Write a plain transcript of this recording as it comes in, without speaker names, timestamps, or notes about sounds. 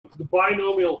the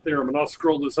binomial theorem, and I'll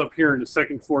scroll this up here in a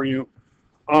second for you.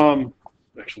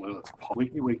 Actually, let's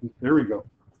there we go.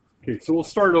 Okay, so we'll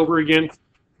start over again.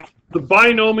 The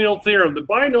binomial theorem. The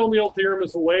binomial theorem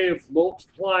is a way of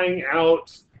multiplying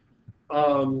out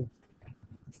polynomials.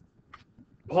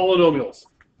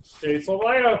 Okay, so if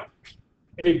I have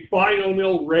a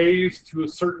binomial raised to a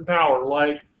certain power,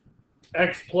 like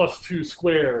x plus 2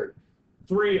 squared,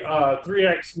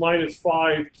 3x minus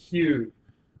 5 cubed,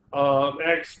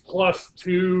 x plus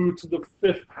 2 to the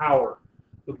 5th power.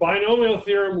 The binomial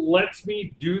theorem lets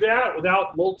me do that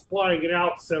without multiplying it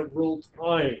out several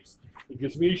times. It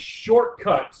gives me a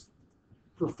shortcut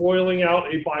for foiling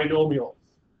out a binomial,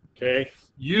 okay,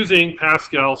 using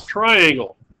Pascal's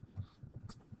triangle.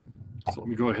 So let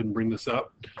me go ahead and bring this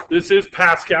up. This is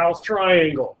Pascal's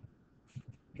triangle.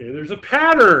 Okay, there's a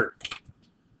pattern.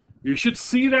 You should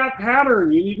see that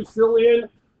pattern. You need to fill in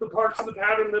the parts of the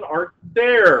pattern that aren't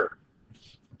there.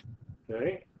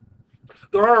 Okay.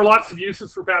 There are lots of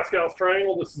uses for Pascal's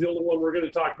triangle. This is the only one we're going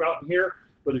to talk about in here.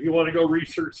 But if you want to go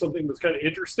research something that's kind of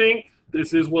interesting,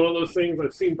 this is one of those things.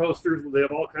 I've seen posters where they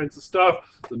have all kinds of stuff.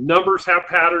 The numbers have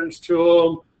patterns to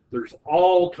them. There's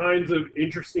all kinds of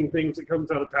interesting things that comes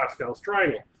out of Pascal's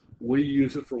triangle. We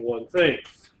use it for one thing.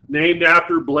 Named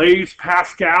after Blaise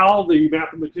Pascal, the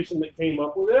mathematician that came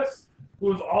up with this, who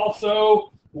was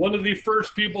also one of the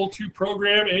first people to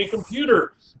program a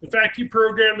computer. In fact, he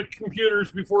programmed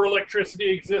computers before electricity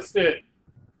existed.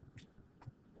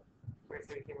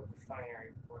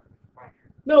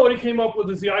 No, what he came up with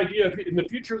is the idea of in the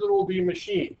future there will be a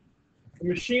machine. A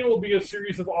machine will be a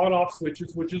series of on-off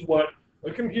switches, which is what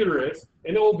a computer is,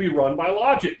 and it will be run by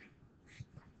logic.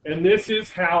 And this is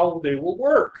how they will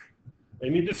work.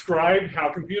 And he described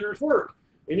how computers work.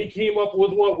 And he came up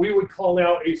with what we would call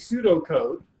now a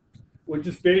pseudocode, which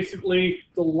is basically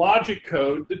the logic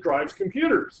code that drives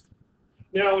computers.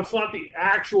 Now, it's not the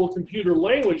actual computer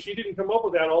language. He didn't come up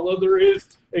with that, although there is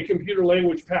a computer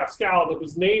language, Pascal, that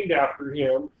was named after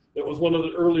him. That was one of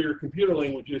the earlier computer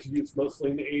languages used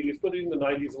mostly in the 80s, but in the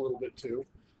 90s a little bit too.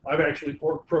 I've actually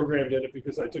programmed in it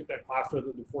because I took that class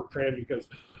rather than Fortran because,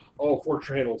 oh,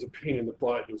 Fortran was a pain in the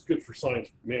butt. It was good for science.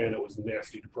 Man, it was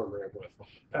nasty to program with.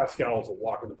 Pascal was a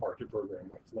walk in the park to program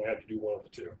with, and I had to do one of the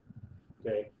two.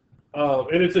 Okay,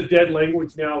 and it's a dead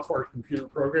language now as far as computer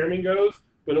programming goes,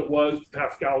 but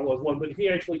Pascal was one. But he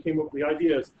actually came up with the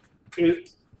ideas.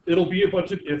 It'll be a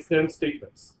bunch of if-then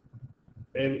statements,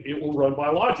 and it will run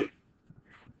by logic.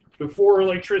 Before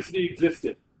electricity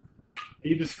existed,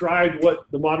 he described what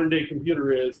the modern-day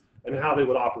computer is and how they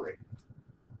would operate.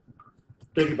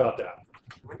 Think about that.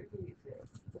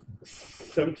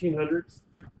 1700s.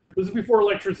 This is before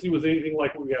electricity was anything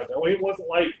like what we have now. It wasn't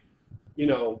like, you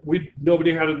know,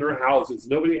 nobody had it in their houses.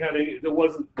 Nobody had any.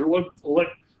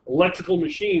 Electrical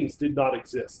machines did not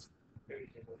exist.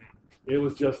 It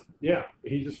was just, yeah.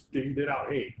 He just figured it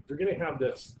out. Hey, they're going to have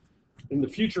this. In the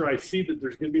future, I see that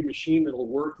there's going to be a machine that'll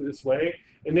work this way.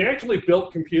 And they actually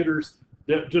built computers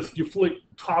that just you flick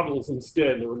toggles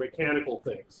instead. They were mechanical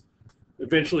things.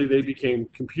 Eventually, they became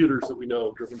computers that we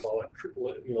know driven by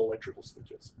electrical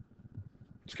switches.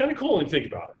 It's kind of cool when you think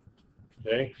about it.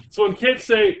 Okay, so when kids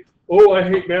say, "Oh, I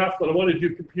hate math, but I want to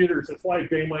do computers," that's why I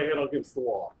bang my head against the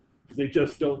wall. They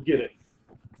just don't get it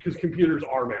because computers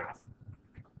are math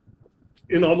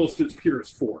in almost its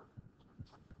purest form.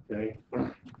 Okay.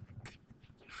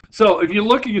 So if you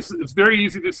look, it's very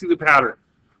easy to see the pattern.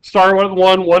 Start with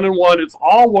 1, 1, and 1. It's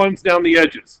all ones down the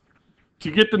edges. To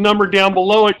get the number down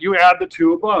below it, you add the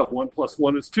 2 above. 1 plus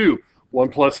 1 is 2. 1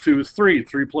 plus 2 is 3.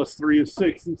 3 plus 3 is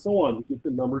 6, and so on to get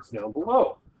the numbers down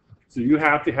below. So you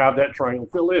have to have that triangle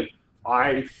fill in.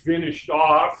 I finished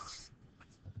off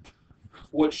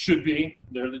what should be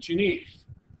there that you need.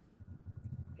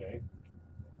 Okay.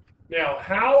 Now,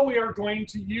 how we are going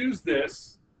to use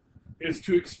this is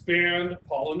to expand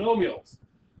polynomials.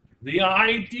 The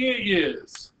idea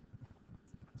is,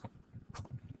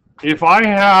 if I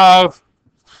have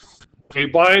a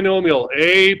binomial,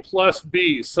 a plus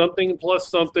b, something plus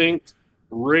something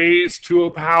raised to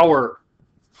a power,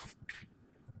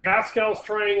 Pascal's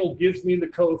triangle gives me the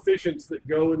coefficients that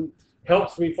go and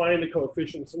helps me find the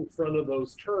coefficients in front of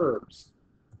those terms.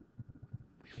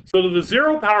 So to the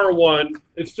 0 power 1,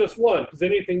 it's just 1, because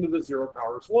anything to the 0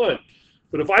 power is 1.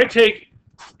 But if I take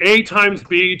a times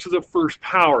b to the first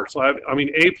power, so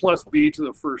a plus b to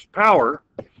the first power,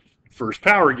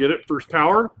 get it? First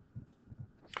power?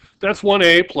 That's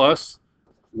 1a plus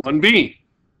 1b.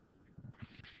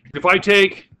 If I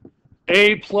take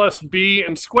a plus b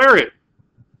and square it,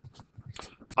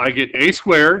 I get a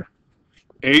squared,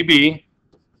 ab,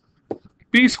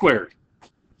 b squared.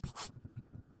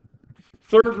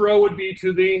 third row would be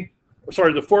to the,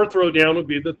 sorry, the fourth row down would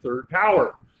be the third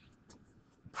power.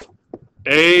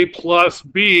 A plus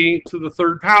b to the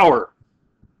third power.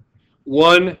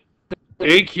 1a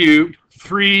cubed,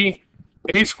 3a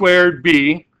squared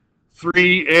b,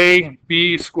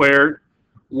 3ab squared,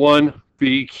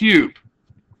 1b cubed.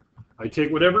 I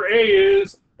take whatever a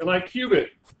is and I cube it.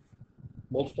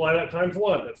 Multiply that times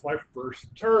 1. That's my first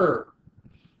term.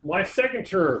 My second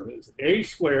term is a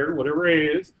squared, whatever a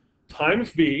is,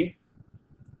 times b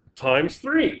times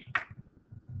 3.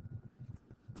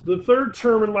 The third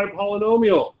term in my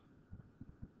polynomial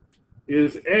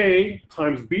is a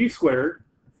times b squared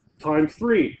times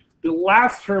 3. The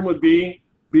last term would be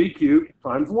b cubed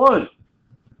times 1.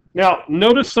 Now,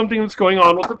 notice something that's going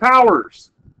on with the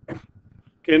powers.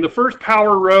 Okay, in the first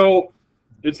power row,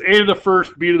 it's a to the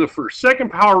first, b to the first.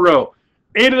 Second power row,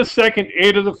 a to the second,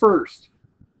 a to the first.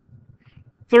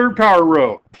 Third power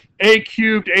row, a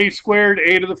cubed, a squared,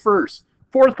 a to the first.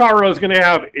 Fourth power row is going to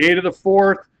have a to the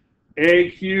fourth,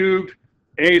 a cubed,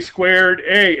 a squared,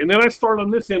 a. And then I start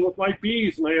on this end with my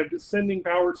b's, and I have descending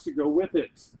powers to go with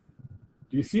it.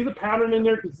 Do you see the pattern in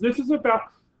there? Because this is about,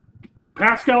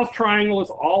 Pascal's triangle is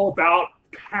all about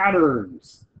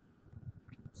patterns.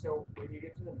 So when you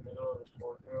get to the middle of the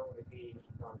fourth row, would it be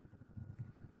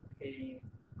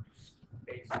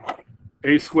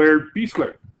a squared, b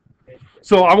squared.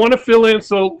 So I want to fill in,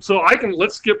 so I can,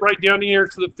 let's skip right down here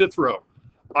to the fifth row.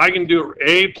 I can do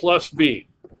a plus b.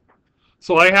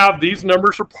 So I have these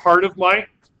numbers are part of my,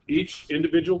 each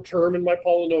individual term in my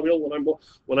polynomial.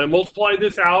 When I multiply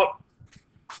this out,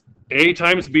 a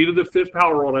times b to the fifth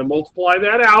power, when I multiply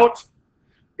that out,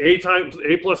 a times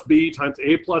a plus b times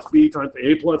a plus b times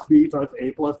a plus b times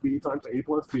a plus b times a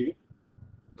plus b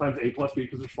times a plus b,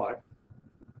 because there's 5.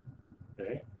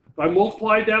 Okay. If I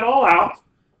multiplied that all out,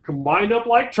 combined up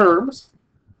like terms,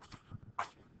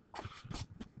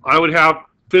 I would have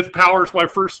fifth power is my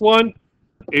first one,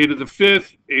 a to the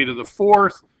fifth, a to the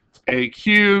fourth, a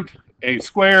cubed, a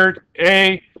squared,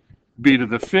 a, b to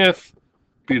the fifth,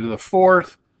 b to the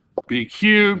fourth, b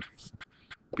cubed,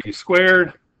 b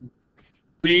squared,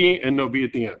 b, and no b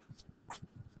at the end.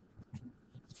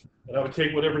 And I would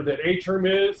take whatever that a term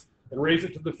is and raise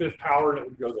it to the fifth power, and it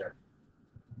would go there.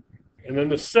 And then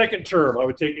the second term, I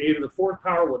would take a to the fourth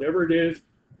power, whatever it is,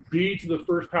 b to the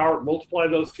first power, multiply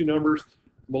those two numbers,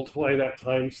 multiply that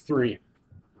times 3.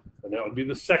 And that would be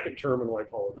the second term in my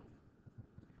polynomial.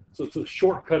 So it's a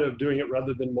shortcut of doing it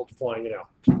rather than multiplying it out.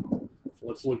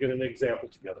 Let's look at an example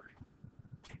together.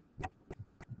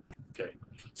 Okay,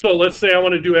 so let's say I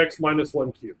want to do x minus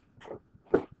 1 cubed.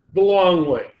 The long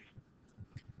way.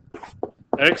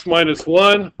 X minus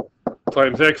 1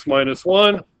 times x minus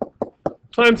 1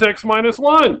 times x minus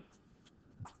 1.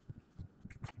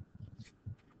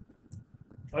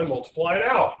 I multiply it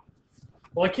out.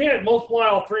 Well, I can't multiply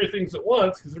all three things at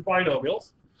once because they're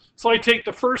binomials. So I take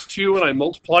the first two and I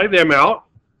multiply them out.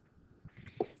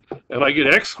 And I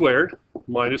get x squared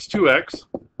minus 2x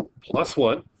plus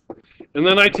 1. And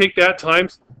then I take that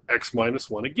times x minus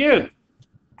 1 again.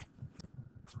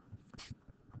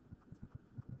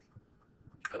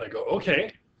 And I go,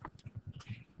 okay.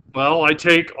 Well, I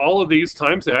take all of these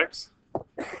times x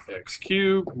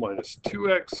cubed minus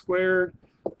 2x squared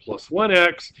plus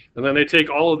 1x, and then I take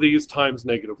all of these times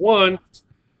negative 1,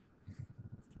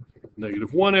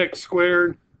 negative 1x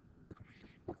squared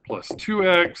plus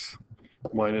 2x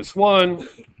minus 1.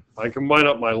 I combine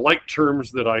up my like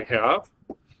terms that I have.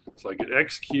 So I get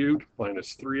x cubed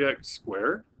minus 3x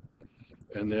squared,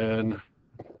 and then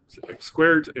x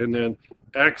squared, and then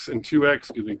x and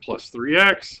 2x gives me plus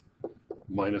 3x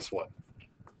minus 1.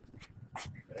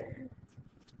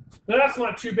 Now that's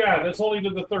not too bad. That's only to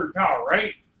the third power,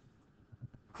 right?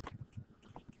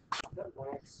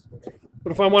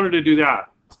 But if I wanted to do that,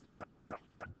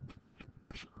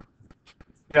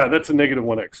 yeah, that's a negative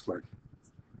 1x squared.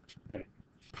 Okay.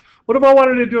 What if I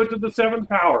wanted to do it to the 7th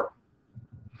power?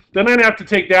 Then I'd have to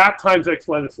take that times x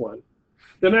minus 1.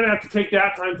 Then I'd have to take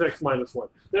that times x minus 1.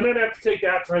 Then I'd have to take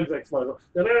that times x minus 1.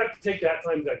 Then I'd have to take that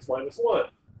times x minus 1.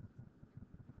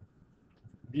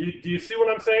 Do you see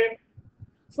what I'm saying?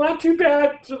 It's not too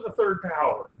bad to the third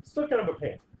power. It's still kind of a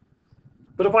pain.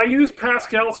 But if I use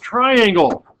Pascal's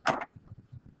triangle,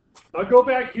 I'll go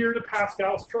back here to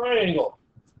Pascal's triangle.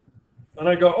 And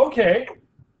I go, okay,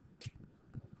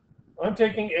 I'm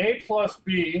taking a plus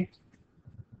b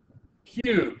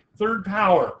cubed, third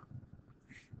power,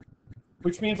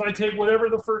 which means I take whatever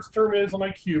the first term is and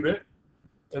I cube it,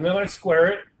 and then I square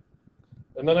it,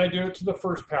 and then I do it to the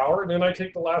first power, and then I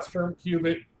take the last term, cube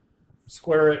it,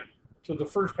 square it to the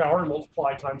first power, and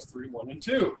multiply times 3, 1, and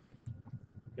 2.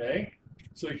 Okay?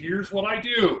 So here's what I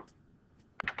do.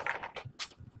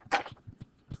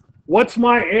 What's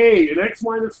my a? In x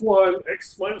minus 1,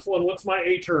 what's my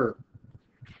a term?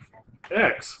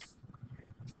 X.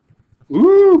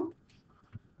 Ooh!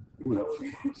 Ooh,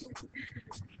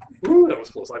 that was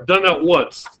close. I've done that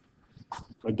once.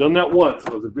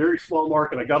 It was a very small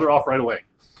mark, and I got it off right away.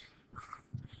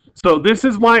 So this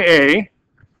is my a.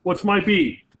 What's my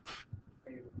b?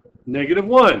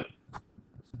 -1.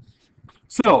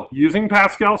 So using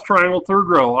Pascal's triangle, third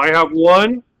row, I have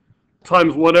 1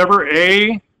 times whatever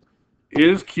a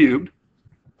is cubed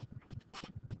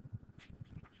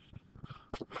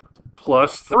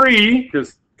plus 3,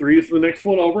 because 3 is the next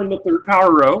one over in the third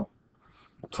power row,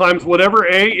 times whatever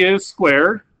a is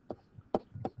squared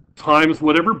times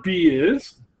whatever b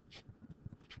is,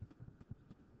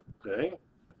 okay,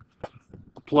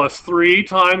 plus 3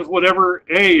 times whatever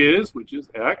a is, which is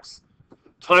x,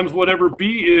 times whatever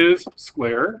b is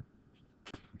squared,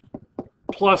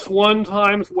 plus 1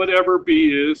 times whatever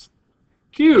b is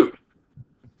cubed.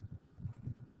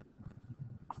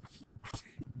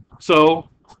 So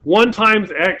 1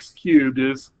 times x cubed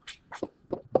is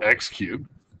x cubed.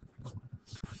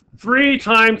 3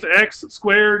 times x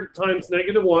squared times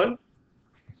 -1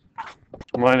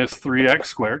 minus 3x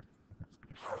squared.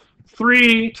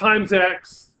 3 times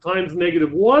x times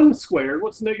 -1 squared.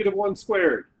 What's -1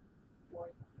 squared?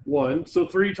 1. So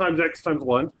 3 times x times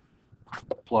 1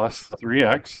 plus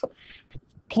 3x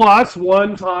plus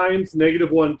 1 times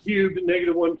 -1 cubed.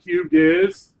 -1 cubed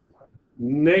is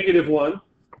 -1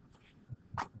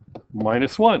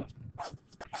 minus 1.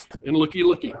 And looky,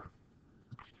 looky.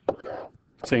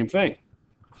 Same thing.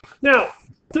 Now,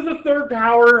 to the third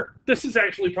power, this is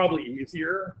actually probably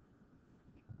easier.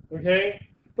 Okay?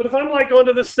 But if I'm like going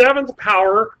to the 7th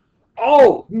power,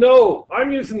 oh, no,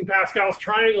 I'm using Pascal's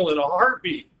triangle in a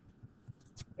heartbeat.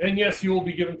 And yes, you will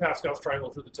be given Pascal's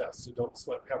triangle for the test, so don't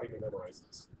sweat having to memorize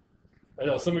this. I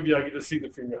know some of you, I get to see the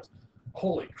fingers.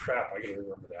 Holy crap, I gotta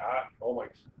remember that. Oh my.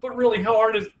 But really, how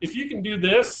hard is, if you can do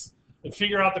this and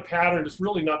figure out the pattern, it's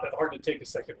really not that hard to take a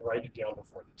second and write it down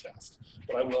before the test.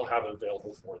 But I will have it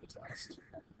available for the test.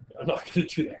 I'm not going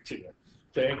to do that to you.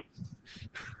 Okay?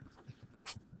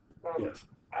 Yes.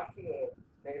 After the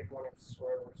 -1x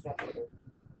squared, we're stuck with it.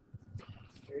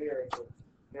 3 or is it?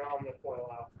 Now I'm going to FOIL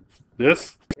out.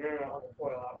 This? No, I'm going to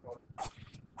FOIL out one. Yes.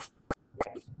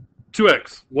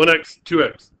 2x. 1x,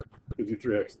 2x. Gives you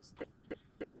 3 x's.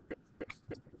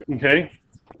 Okay?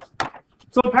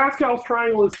 So Pascal's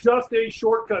triangle is just a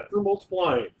shortcut for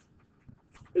multiplying.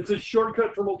 It's a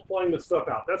shortcut for multiplying this stuff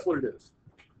out. That's what it is.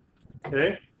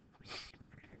 Okay?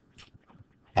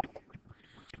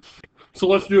 So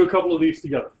let's do a couple of these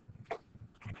together.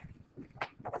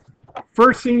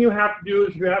 First thing you have to do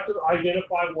is you have to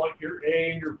identify what your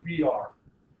A and your B are.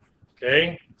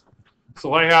 Okay?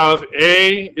 So I have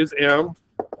A is M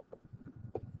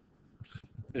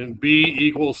and B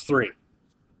equals 3.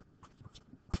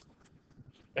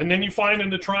 And then you find in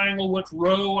the triangle which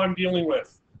row I'm dealing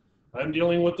with. I'm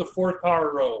dealing with the 4th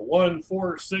power row. 1,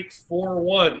 4, 6, 4,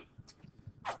 1.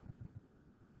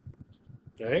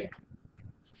 Okay?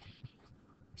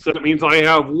 So that means I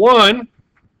have 1,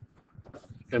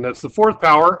 and that's the 4th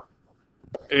power,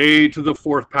 a to the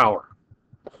 4th power.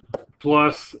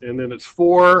 Plus, and then it's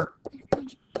 4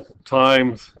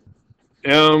 times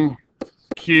m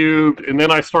cubed, and then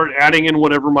I start adding in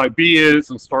whatever my b is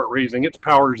and start raising its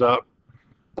powers up.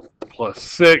 Plus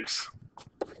 6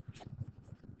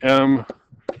 m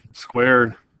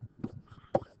squared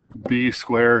b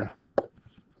squared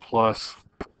plus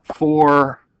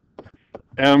 4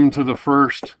 m to the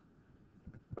 1st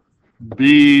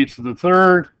b to the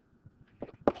 3rd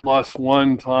plus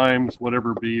 1 times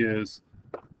whatever b is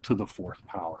to the 4th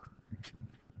power.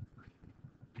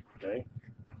 Okay.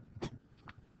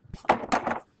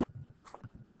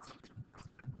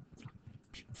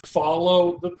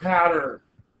 Follow the pattern.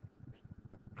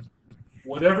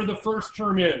 Whatever the first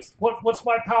term is. What's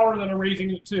my power that I'm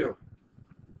raising it to?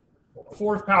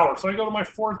 4th power. So I go to my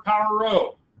 4th power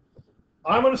row.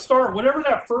 I'm going to start, whatever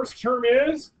that first term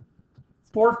is,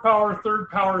 4th power, 3rd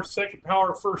power, 2nd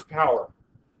power, 1st power.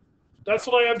 That's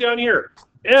what I have down here.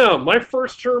 M, my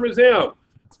first term is M.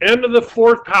 M to the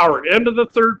 4th power, M to the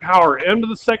 3rd power, M to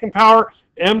the 2nd power,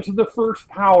 M to the 1st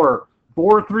power.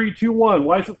 4, 3, 2, 1.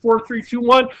 Why is it 4, 3, 2,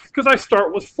 1? Because I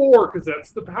start with 4, because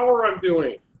that's the power I'm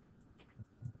doing.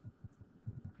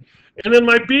 And then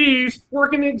my B's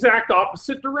work in the exact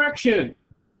opposite direction.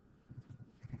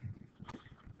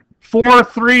 4,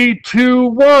 3, 2,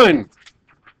 1.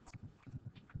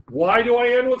 Why do I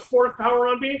end with 4th power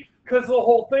on B? Because the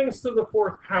whole thing's to the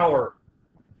 4th power.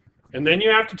 And then you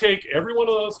have to take every one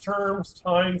of those terms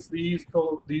times these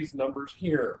numbers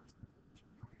here.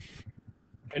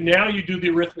 And now you do the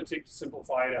arithmetic to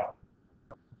simplify it out.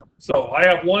 So I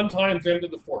have 1 times m to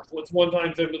the 4th. What's 1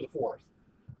 times m to the 4th?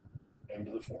 M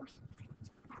to the 4th.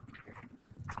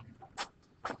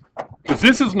 Because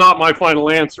this is not my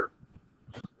final answer.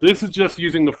 This is just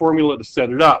using the formula to set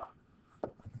it up.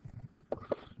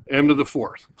 M to the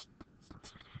 4th.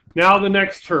 Now the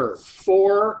next term,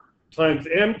 4 times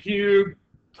m cubed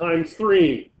times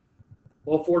 3.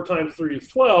 Well, 4 times 3 is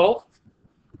 12.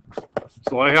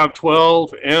 So I have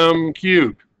 12m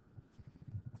cubed.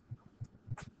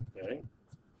 Okay.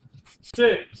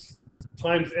 6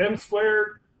 times m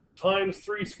squared times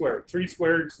 3 squared. 3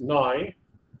 squared is 9.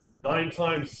 9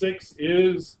 times 6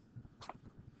 is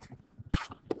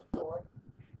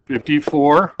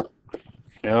 54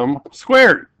 m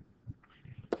squared.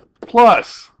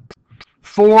 Plus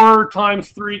 4 times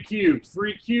 3 cubed.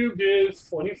 3 cubed is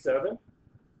 27.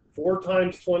 4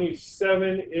 times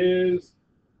 27 is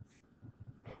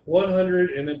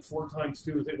 100, and then 4 times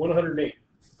 2 is 108.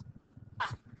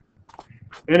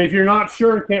 And if you're not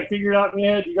sure and can't figure it out in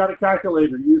your head, you got a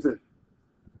calculator. Use it.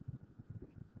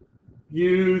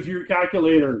 Use your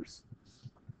calculators.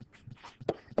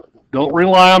 Don't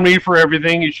rely on me for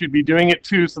everything. You should be doing it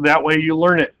too, so that way you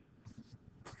learn it.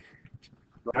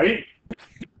 Right?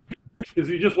 Because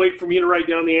you just wait for me to write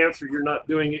down the answer, you're not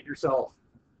doing it yourself.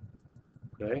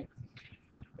 Okay?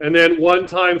 And then 1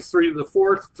 times 3 to the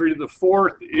 4th. 3 to the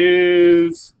 4th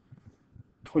is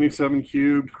 27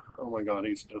 cubed. Oh my God, I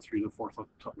used to know 3 to the 4th off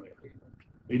the top of my head.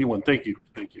 81. Thank you.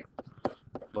 Thank you.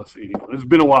 Plus 81. It's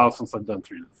been a while since I've done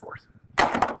 3 to the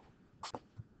 4th.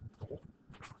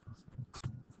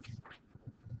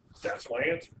 That's my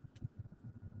answer.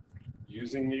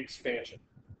 Using the expansion.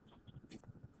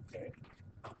 Okay.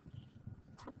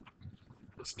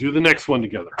 Let's do the next one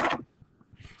together.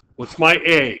 What's my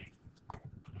A?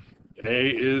 A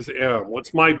is M.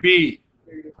 What's my B?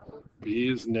 B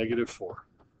is -4.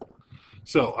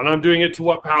 So, and I'm doing it to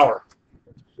what power?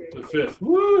 To the 5th.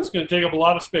 Woo, it's going to take up a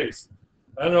lot of space.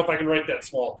 I don't know if I can write that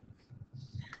small.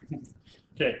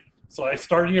 Okay, so I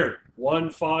start here. 1,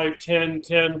 5, 10,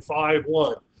 10, 5,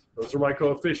 1. Those are my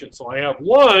coefficients. So I have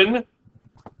 1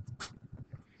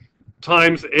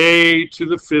 times A to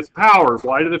the 5th power.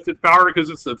 Why to the 5th power? Because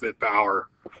it's the 5th power.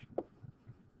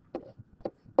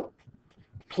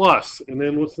 Plus, and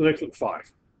then what's the next one?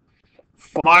 5.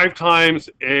 5 times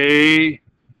A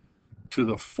to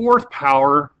the 4th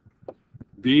power,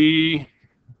 B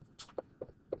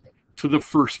to the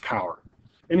 1st power.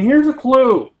 And here's a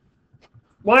clue.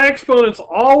 My exponents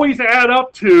always add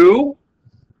up to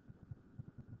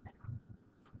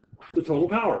the total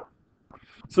power.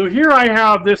 So here I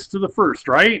have this to the 1st,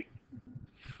 right?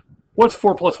 What's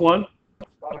 4 plus 1?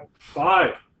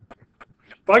 5.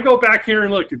 If I go back here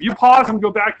and look, if you pause and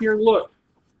go back here and look,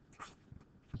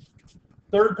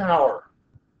 3rd power.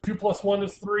 2 plus 1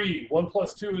 is 3. 1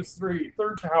 plus 2 is 3.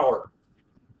 3rd power.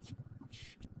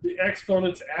 The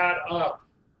exponents add up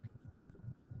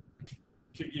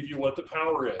to give you what the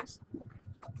power is.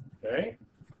 Okay?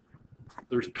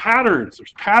 There's patterns.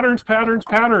 There's patterns, patterns,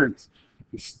 patterns.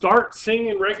 You start seeing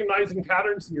and recognizing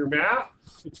patterns in your math,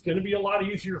 it's going to be a lot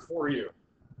easier for you.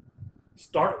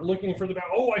 Start looking for the,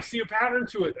 oh, I see a pattern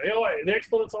to it. Oh, the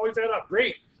exponents always add up.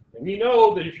 Great. And you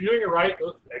know that if you're doing it right,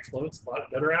 those exponents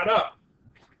better add up.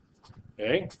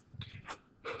 Okay?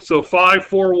 So 5,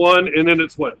 4, 1, and then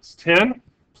it's what? It's 10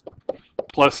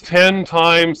 plus 10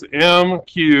 times m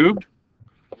cubed,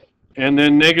 and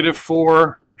then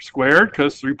 -4 squared,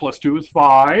 because 3 plus 2 is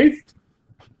 5.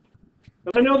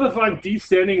 And I know that if I'm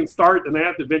descending and start, then I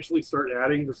have to eventually start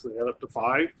adding this to add up to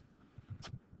 5.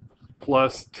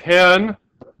 Plus 10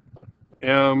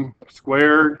 m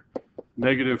squared,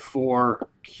 -4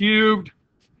 cubed,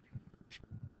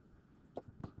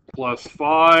 plus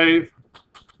 5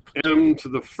 m to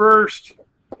the 1st,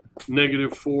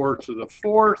 -4 to the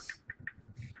 4th,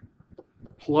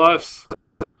 plus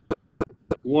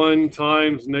 1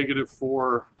 times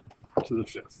 -4 to the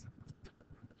 5th.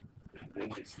 And then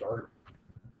you start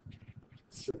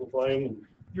simplifying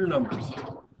your numbers.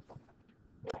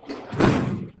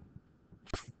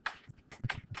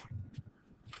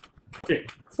 Okay,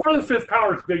 4 to the 5th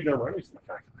power is a big number. I'm using my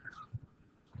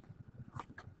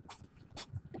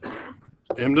calculator.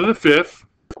 M to the 5th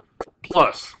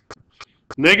plus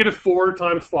 -4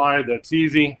 times 5, that's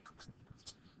easy.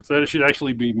 So that should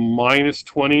actually be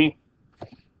 -20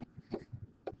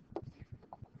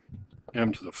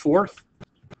 m to the 4th.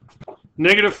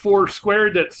 -4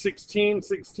 squared, that's 16.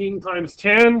 16 times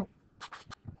 10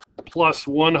 plus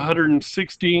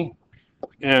 160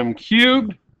 m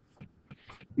cubed.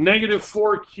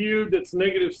 -4 cubed, that's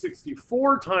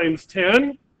 -64 times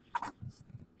 10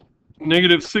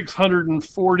 negative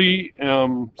 640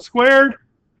 m squared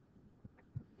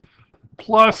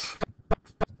plus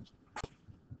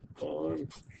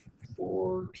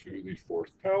 4 to the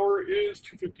 4th power is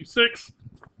 256.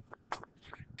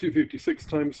 256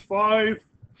 times 5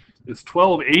 is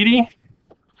 1280.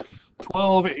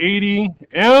 1280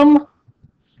 m.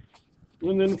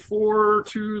 And then 4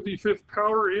 to the 5th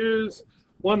power is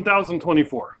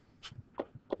 1024.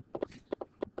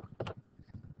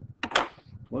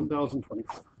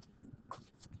 1024.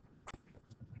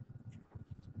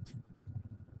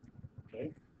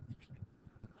 Okay.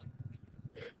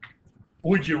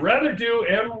 Would you rather do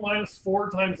m minus 4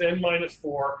 times n minus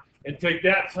 4 and take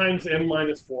that times m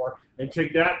minus 4 and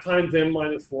take that times m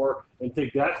minus 4 and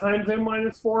take that times m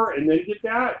minus 4 and then get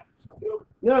that?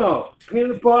 No, pain in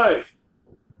the butt.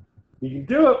 You can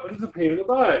do it, but it's a pain in the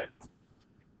butt.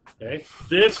 Okay,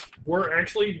 this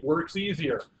actually works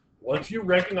easier. Once you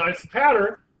recognize the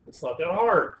pattern, it's not that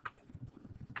hard.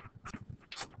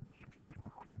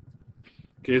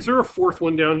 Okay, is there a 4th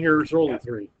one down here? Or is there only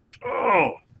 3?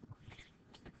 Oh.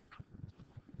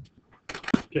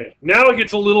 Okay, now it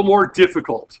gets a little more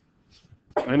difficult.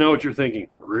 I know what you're thinking.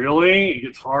 Really? It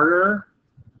gets harder?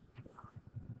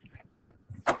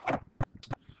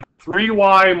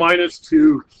 3y minus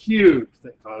 2 cubed.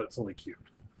 Thank God it's only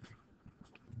cubed.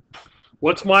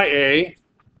 What's my A?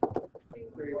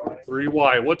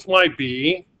 3y. What's my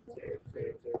B?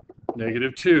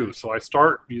 Negative 2. So I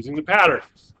start using the pattern.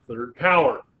 Third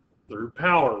power.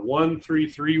 1, 3,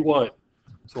 3, 1.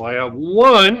 So I have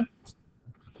 1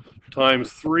 times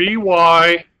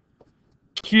 3y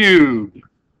cubed.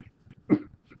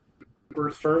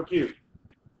 First term cubed.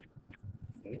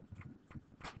 Okay.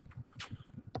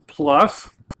 Plus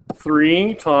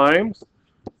 3 times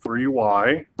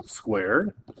 3y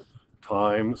squared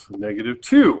times negative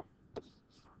 2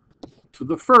 to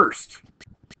the first.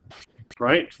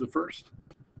 Right? To the first.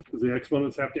 Because the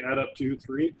exponents have to add up to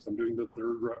 3. So I'm doing the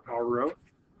third power row.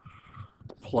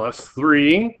 Plus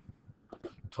 3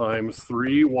 times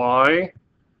 3y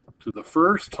to the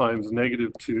first times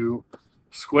negative 2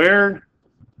 squared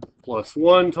plus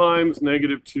 1 times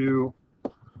negative 2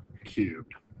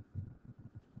 cubed.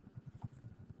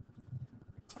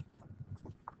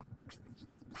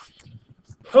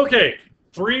 Okay,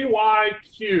 3y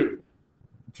cubed.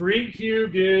 3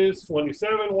 cubed is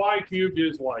 27, y cubed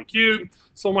is y cubed.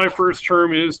 So my first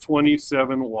term is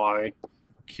 27y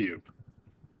cubed.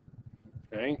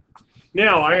 Okay.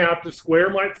 Now I have to square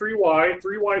my 3y.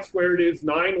 3y squared is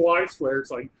 9y squared.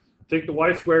 So I take the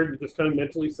y squared and just kind of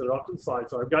mentally set it off to the side.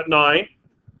 So I've got 9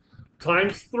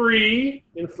 times 3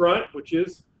 in front, which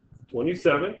is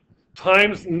 27,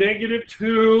 times negative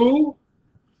 2,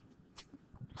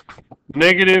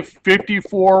 negative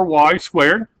 54y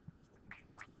squared.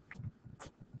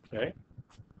 Okay.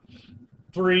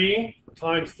 3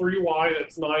 times 3y,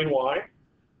 that's 9y.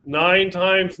 9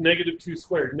 times negative 2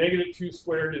 squared. Negative 2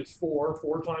 squared is 4.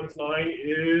 4 times 9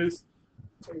 is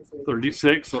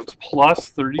 36. So it's plus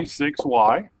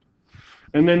 36y.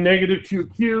 And then negative 2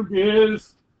 cubed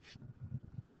is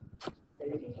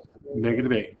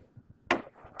negative 8.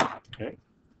 Okay.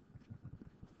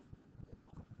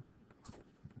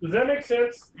 Does that make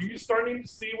sense? Are you starting to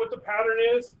see what the pattern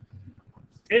is?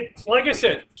 It's like I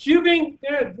said, cubing,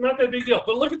 yeah, not that big deal.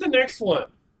 But look at the next one.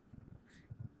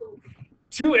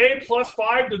 2a plus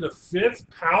 5 to the 5th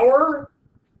power?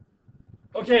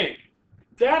 Okay,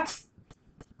 that's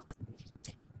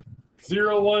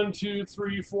 0, 1, 2,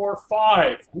 3, 4,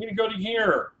 5. I'm going to go to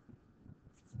here.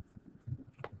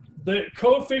 The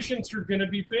coefficients are going to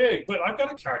be big, but I've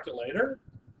got a calculator.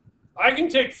 I can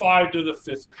take 5 to the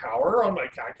 5th power on my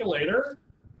calculator.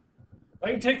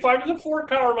 I can take 5 to the 4th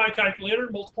power on my calculator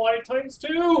and multiply it times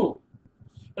 2.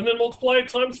 And then multiply it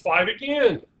times 5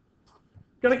 again.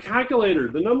 Got a calculator.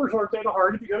 The numbers aren't that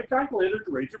hard if you got a calculator to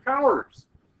raise your powers.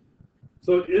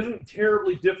 So it isn't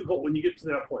terribly difficult when you get to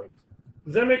that point.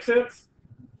 Does that make sense?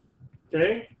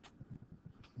 Okay.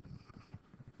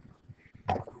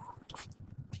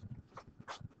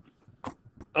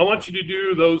 I want you to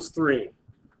do those 3.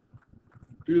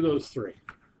 Do those 3.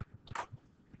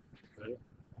 Okay.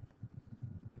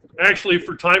 Actually,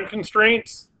 for time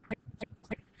constraints,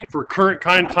 for current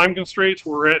kind of time constraints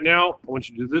where we're at now, I want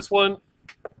you to do this one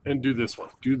and do this one.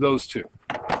 Do those 2.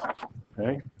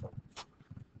 Okay.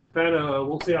 Kind of,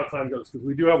 we'll see how time goes because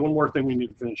we do have one more thing we need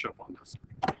to finish up on this.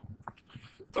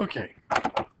 Okay.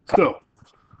 So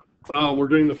we're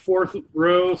doing the 4th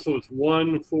row, so it's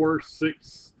 1, 4,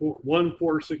 6, 1,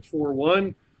 4, 6, 4,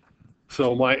 1.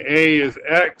 So my A is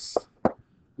X,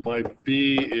 my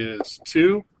B is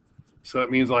 2. So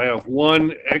that means I have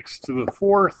 1 x to the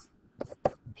 4th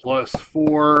plus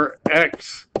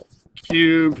 4x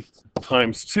cubed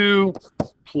times 2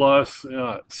 plus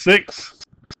 6x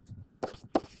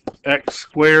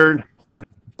squared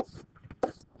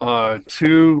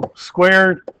 2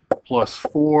 squared plus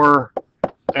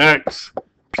 4x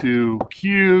 2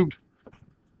 cubed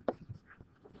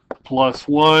plus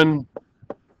 1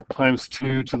 times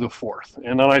 2 to the 4th.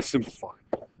 And then I simplify.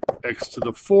 X to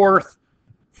the 4th,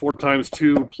 4 times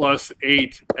 2 plus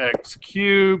 8x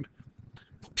cubed.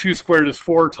 2 squared is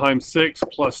 4 times 6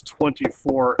 plus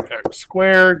 24x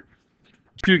squared.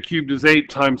 2 cubed is 8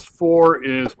 times 4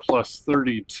 is plus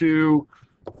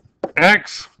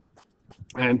 32x.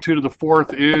 And 2 to the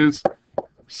 4th is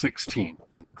 16.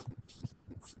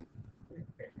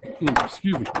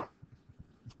 Excuse me.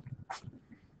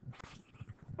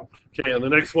 Okay, and the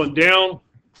next one down,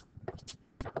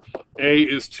 A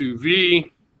is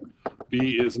 2v,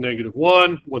 B is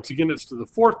 -1. Once again, it's to the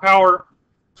 4th power.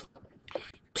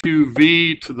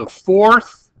 2v to the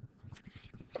 4th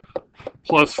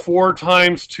plus 4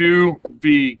 times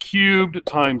 2v cubed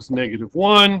times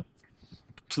 -1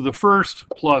 to the 1st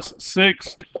plus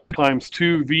 6 times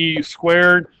 2v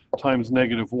squared times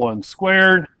 -1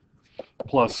 squared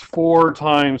plus 4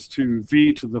 times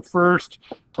 2v to the 1st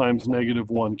times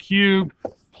 -1 cubed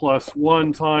plus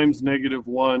 1 times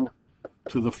 -1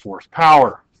 to the 4th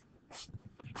power.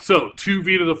 So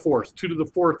 2v to the 4th. 2 to the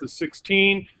 4th is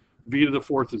 16. V to the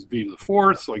 4th is v to the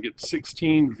 4th. So I get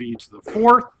 16v to the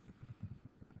 4th.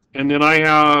 And then I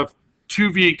have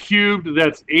 2v cubed.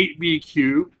 That's 8v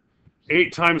cubed.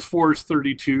 8 times 4 is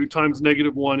 32. Times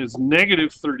 -1 is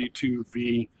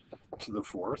 -32v to the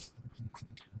 4th.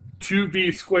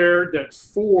 2v squared,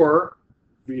 that's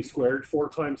 4v squared. 4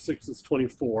 times 6 is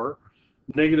 24.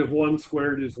 -1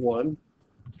 squared is 1.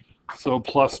 So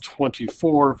plus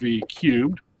 24v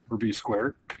cubed, or v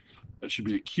squared. That should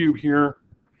be a cube here.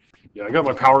 Yeah, I got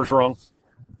my powers wrong.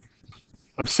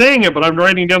 I'm saying it, but I'm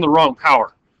writing down the wrong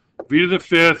power. V to the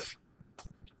 5th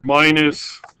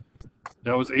minus,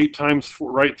 that was 8 times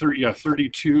 4, right?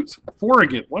 32. 4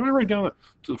 again. Why did I write down that?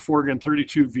 To the 4 again,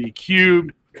 32v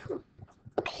cubed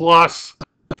plus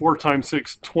 4 times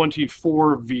 6,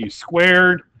 24v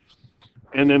squared.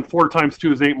 And then 4 times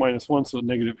 2 is 8 minus 1, so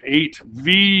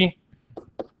 -8v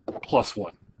plus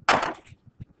 1.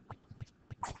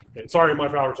 Okay, sorry, my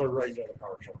powers are writing down the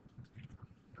power chart.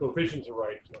 Coefficients are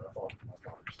right.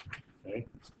 Okay.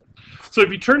 So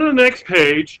if you turn to the next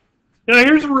page, now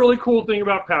here's a really cool thing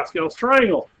about Pascal's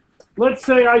triangle. Let's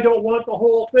say I don't want the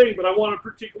whole thing, but I want a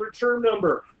particular term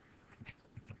number.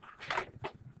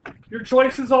 Your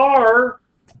choices are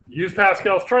use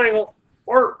Pascal's triangle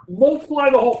or multiply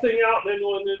the whole thing out and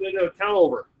then count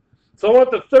over. So I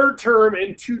want the third term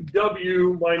in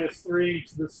 2w minus 3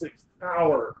 to the 6th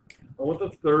power. I want the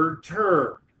third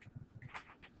term.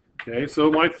 Okay, so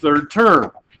my third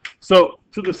term. So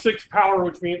to the 6th power,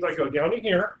 which means I go down to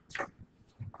here,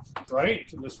 right,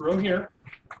 to this row here.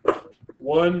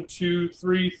 1, 2,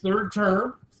 3, third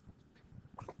term.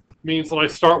 Means that I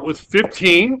start with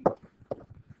 15.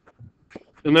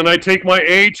 And then I take my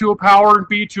A to a power and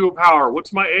B to a power.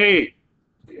 What's my A?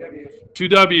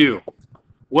 2W.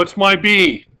 What's my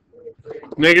B?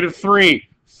 -3.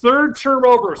 Third term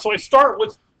over. So I start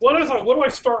with, what do I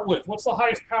start with? What's the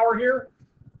highest power here?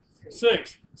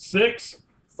 6. 6,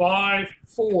 5,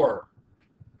 4.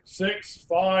 6,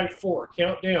 5, 4.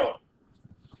 Count down.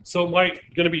 So my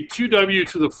going to be 2W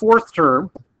to the 4th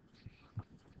term.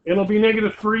 It'll be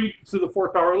 -3 to the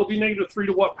 4th power. It'll be -3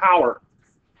 to what power?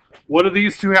 What do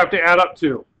these two have to add up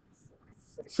to?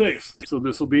 6. So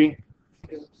this will be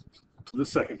to the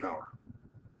 2nd power.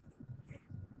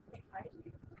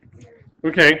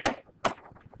 Okay.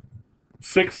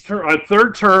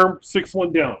 Third term, 6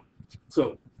 1 down.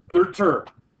 So third term.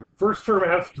 First term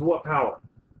adds it to what power?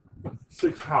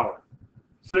 6th power.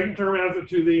 Second term adds it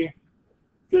to the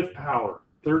 5th power.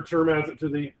 Third term adds it to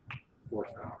the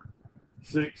 4th power.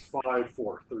 6, 5,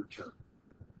 4. Third term.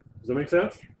 Does that make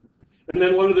sense? And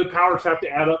then what do the powers have to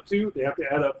add up to? They have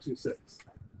to add up to 6.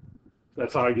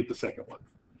 That's how I get the second one.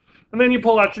 And then you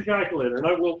pull out your calculator. And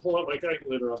I will pull out my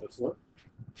calculator on this one.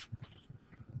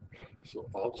 So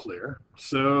all clear.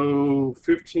 So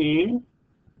 15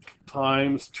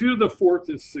 times 2 to the 4th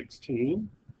is 16.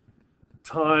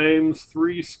 Times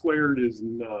 3 squared is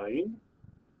 9.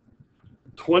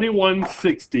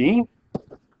 2160.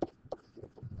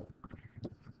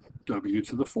 W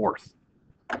to the 4th.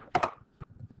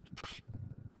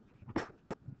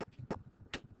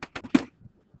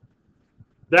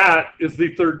 That is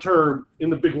the third term in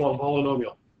the big long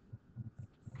polynomial.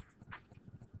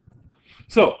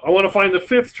 So I want to find the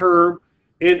 5th term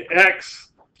in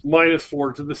x minus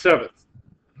 4 to the 7th.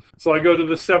 So I go to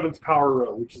the 7th power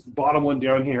row, which is the bottom one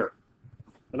down here.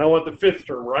 And I want the 5th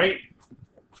term, right?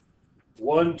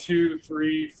 1, 2,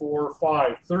 3, 4,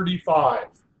 5. 35.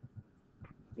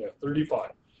 Yeah,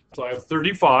 35. So I have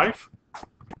 35.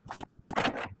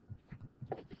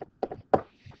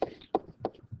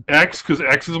 X, because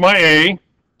X is my A.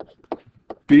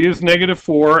 B is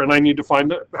 -4, and I need to find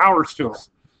the powers to them.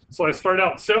 So I start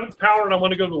out 7th power, and I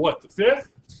want to go to what? The 5th?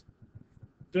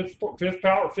 5th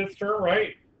power, 5th term,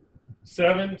 right?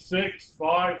 7, 6,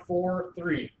 5, 4,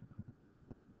 3.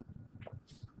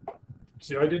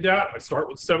 See how I did that? I start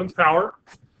with 7th power,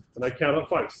 and I count up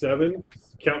 5. 7,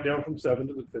 count down from 7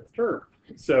 to the 5th term.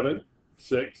 7,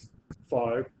 6,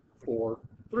 5, 4,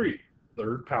 3.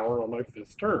 3rd power on my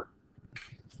 5th term.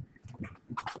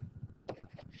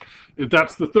 If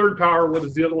that's the 3rd power, what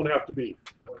does the other one have to be?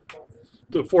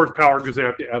 The 4th power, because they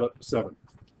have to add up to 7.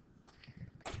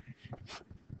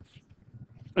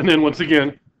 And then once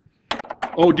again,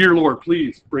 oh dear Lord,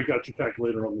 please break out your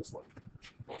calculator on this one.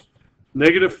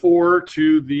 -4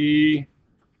 to the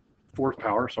 4th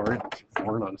power, sorry,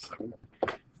 4, not a 7,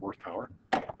 4th power.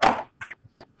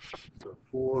 So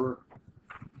 4,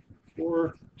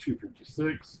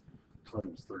 256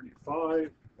 times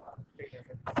 35.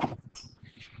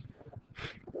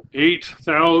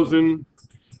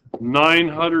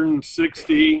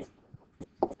 8,960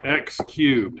 x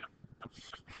cubed.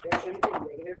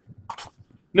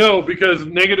 No, because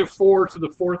 -4 to the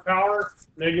 4th power,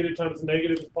 negative times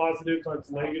negative is positive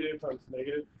times negative times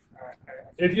negative.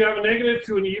 If you have a negative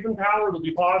to an even power, it'll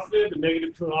be positive, and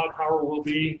negative to an odd power will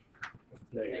be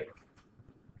negative.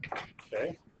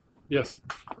 Okay? Yes?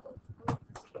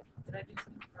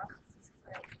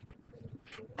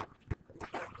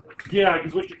 Yeah,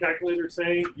 because what your calculator is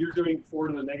saying, you're doing 4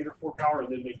 to the -4 power and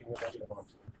then making a negative onto it.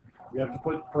 You have to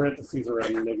put parentheses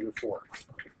around your -4.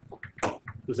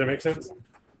 Does that make sense?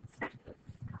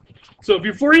 So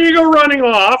before you go running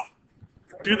off,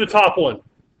 do the top one.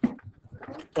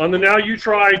 On the now you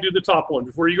try, do the top one.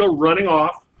 Before you go running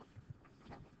off,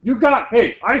 you got,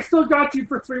 hey, I still got you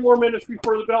for 3 more minutes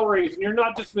before the bell rings, and you're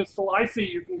not dismissed till I see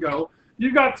you can go.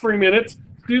 You got 3 minutes,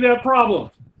 do that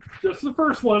problem. Just the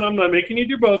first one. I'm not making you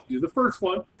do both. Do the first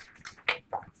one.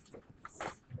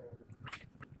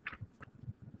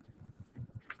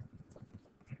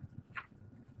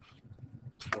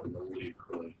 On the lead,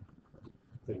 really.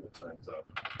 Thing that time's up.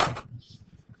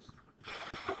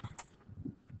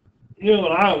 You know,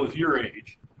 when I was your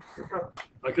age,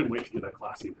 I couldn't wait to get that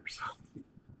class either. So.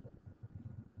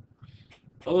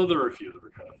 Although there are a few that were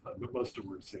kind of fun, but most of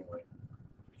them were the same way.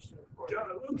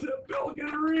 God, when's that bell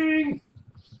gonna ring?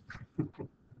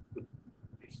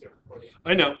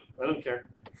 I know. I don't care.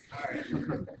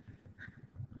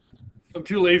 I'm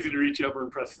too lazy to reach over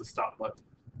and press the stop button.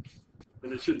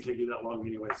 And it shouldn't take you that long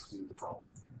anyway, so it's the problem.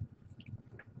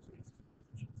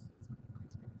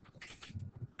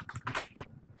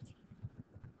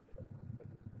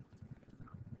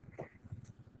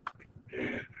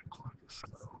 Yeah, that clock is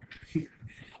slow.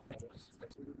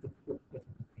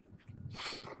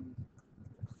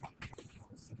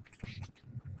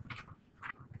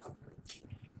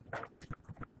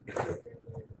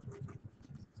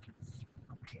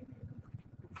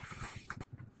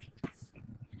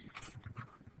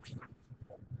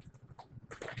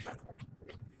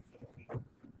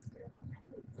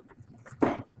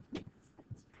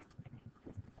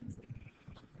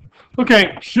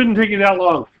 Okay, shouldn't take you that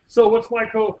long. So what's my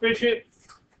coefficient?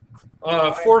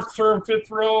 4th term, 5th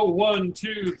row, 1,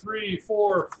 2, 3,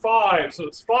 4, 5. So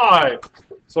it's 5.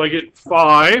 So I get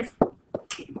 5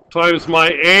 times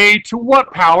my A to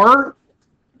what power?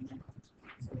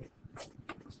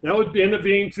 That would end up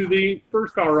being to the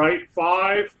 1st power, right?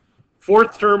 5,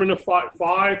 4th term in a 5,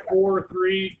 4,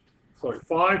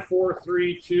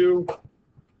 3, 2,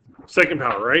 2nd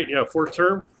power, right? Yeah, 4th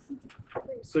term.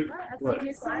 So, what?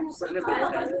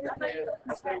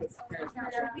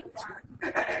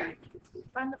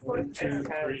 1, 2,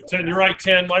 3, 10. You're right,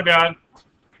 10. My bad.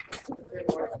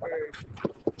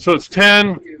 So it's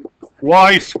 10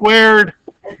 y squared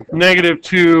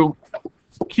 -2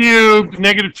 cubed.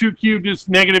 -2 cubed is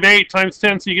 -8 times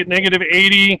 10, so you get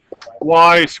 -80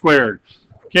 y squared.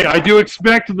 Okay, I do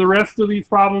expect the rest of these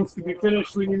problems to be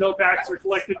finished when your notebacks are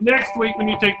collected next week when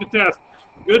you take the test.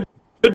 Good.